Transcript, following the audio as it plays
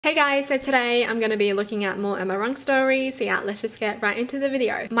Hey guys, so today I'm going to be looking at more Emma Rung stories. So yeah, let's just get right into the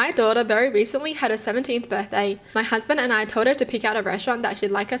video. My daughter very recently had her 17th birthday. My husband and I told her to pick out a restaurant that she'd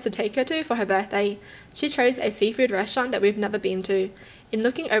like us to take her to for her birthday. She chose a seafood restaurant that we've never been to. In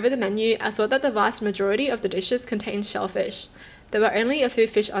looking over the menu, I saw that the vast majority of the dishes contained shellfish. There were only a few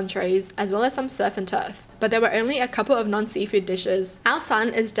fish entrees, as well as some surf and turf, but there were only a couple of non-seafood dishes. Our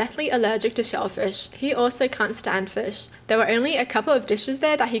son is deathly allergic to shellfish. He also can't stand fish. There were only a couple of dishes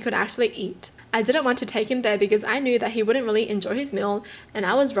there that he could actually eat. I didn't want to take him there because I knew that he wouldn't really enjoy his meal, and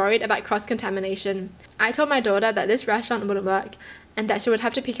I was worried about cross-contamination. I told my daughter that this restaurant wouldn't work, and that she would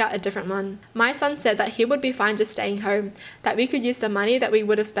have to pick out a different one. My son said that he would be fine just staying home, that we could use the money that we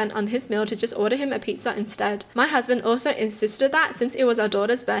would have spent on his meal to just order him a pizza instead. My husband also insisted that since it was our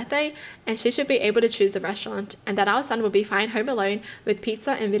daughter's birthday and she should be able to choose the restaurant, and that our son would be fine home alone with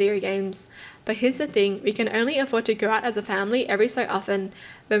pizza and video games. But here's the thing, we can only afford to go out as a family every so often.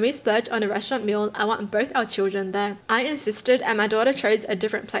 When we splurge on a restaurant meal, I want both our children there. I insisted and my daughter chose a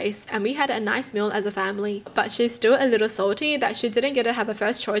different place, and we had a nice meal as a family. But she's still a little salty that she didn't get to have a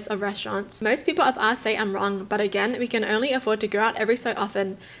first choice of restaurants. Most people of us say I'm wrong, but again, we can only afford to go out every so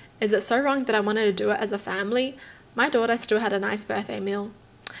often. Is it so wrong that I wanted to do it as a family? My daughter still had a nice birthday meal.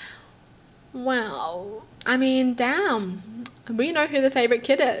 Well, I mean, damn. We know who the favorite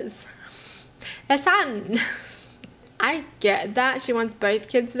kid is. Her son. I get that she wants both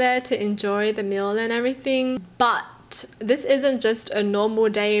kids there to enjoy the meal and everything, but this isn't just a normal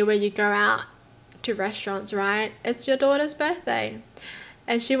day where you go out to restaurants, right? It's your daughter's birthday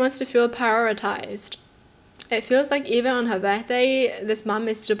and she wants to feel prioritized. It feels like even on her birthday, this mum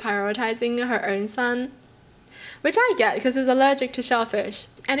is still prioritizing her own son, which I get because he's allergic to shellfish.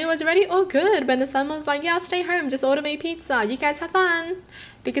 And it was already all good when the son was like, yeah, I'll stay home, just order me pizza, you guys have fun,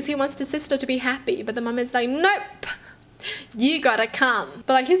 because he wants the sister to be happy. But the mum is like, nope, you gotta come.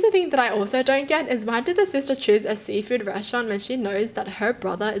 But like, here's the thing that I also don't get is, why did the sister choose a seafood restaurant when she knows that her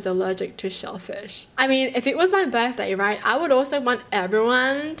brother is allergic to shellfish? I mean, if it was my birthday, right, I would also want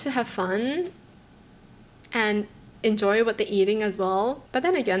everyone to have fun and enjoy what they're eating as well. But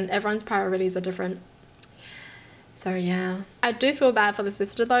then again, everyone's priorities are different. So yeah, I do feel bad for the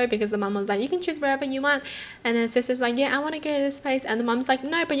sister though, because the mum was like, you can choose wherever you want, and then the sister's like, yeah, I want to go to this place, and the mum's like,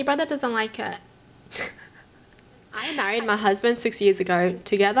 no, but your brother doesn't like it. I married my husband 6 years ago,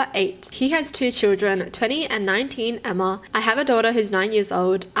 together 8. He has 2 children, 20 and 19 Emma. I have a daughter who's 9 years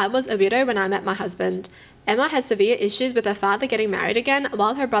old. I was a widow when I met my husband. Emma has severe issues with her father getting married again,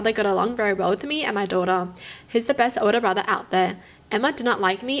 while her brother got along very well with me and my daughter. He's the best older brother out there. Emma did not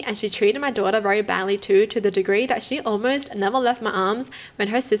like me, and she treated my daughter very badly too, to the degree that she almost never left my arms when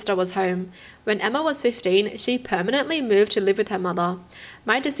her sister was home. When Emma was 15, she permanently moved to live with her mother.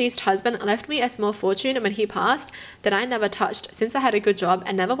 My deceased husband left me a small fortune when he passed that I never touched, since I had a good job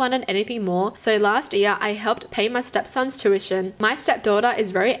and never wanted anything more, so last year I helped pay my stepson's tuition. My stepdaughter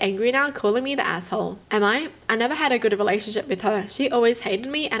is very angry now, calling me the asshole. Am I? I never had a good relationship with her. She always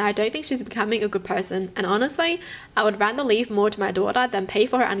hated me, and I don't think she's becoming a good person, and honestly, I would rather leave more to my daughter than pay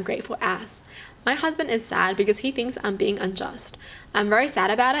for her ungrateful ass. My husband is sad because he thinks I'm being unjust. I'm very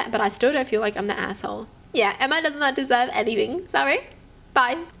sad about it, but I still don't feel like I'm the asshole. Yeah, Emma does not deserve anything. Sorry.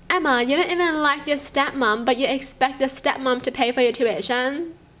 Bye. Emma, you don't even like your stepmom, but you expect the stepmom to pay for your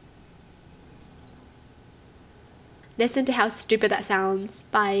tuition? Listen to how stupid that sounds.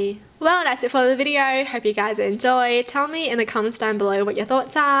 Bye. Well, that's it for the video. Hope you guys enjoyed. Tell me in the comments down below what your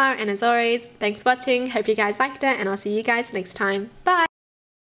thoughts are. And as always, thanks for watching. Hope you guys liked it, and I'll see you guys next time. Bye.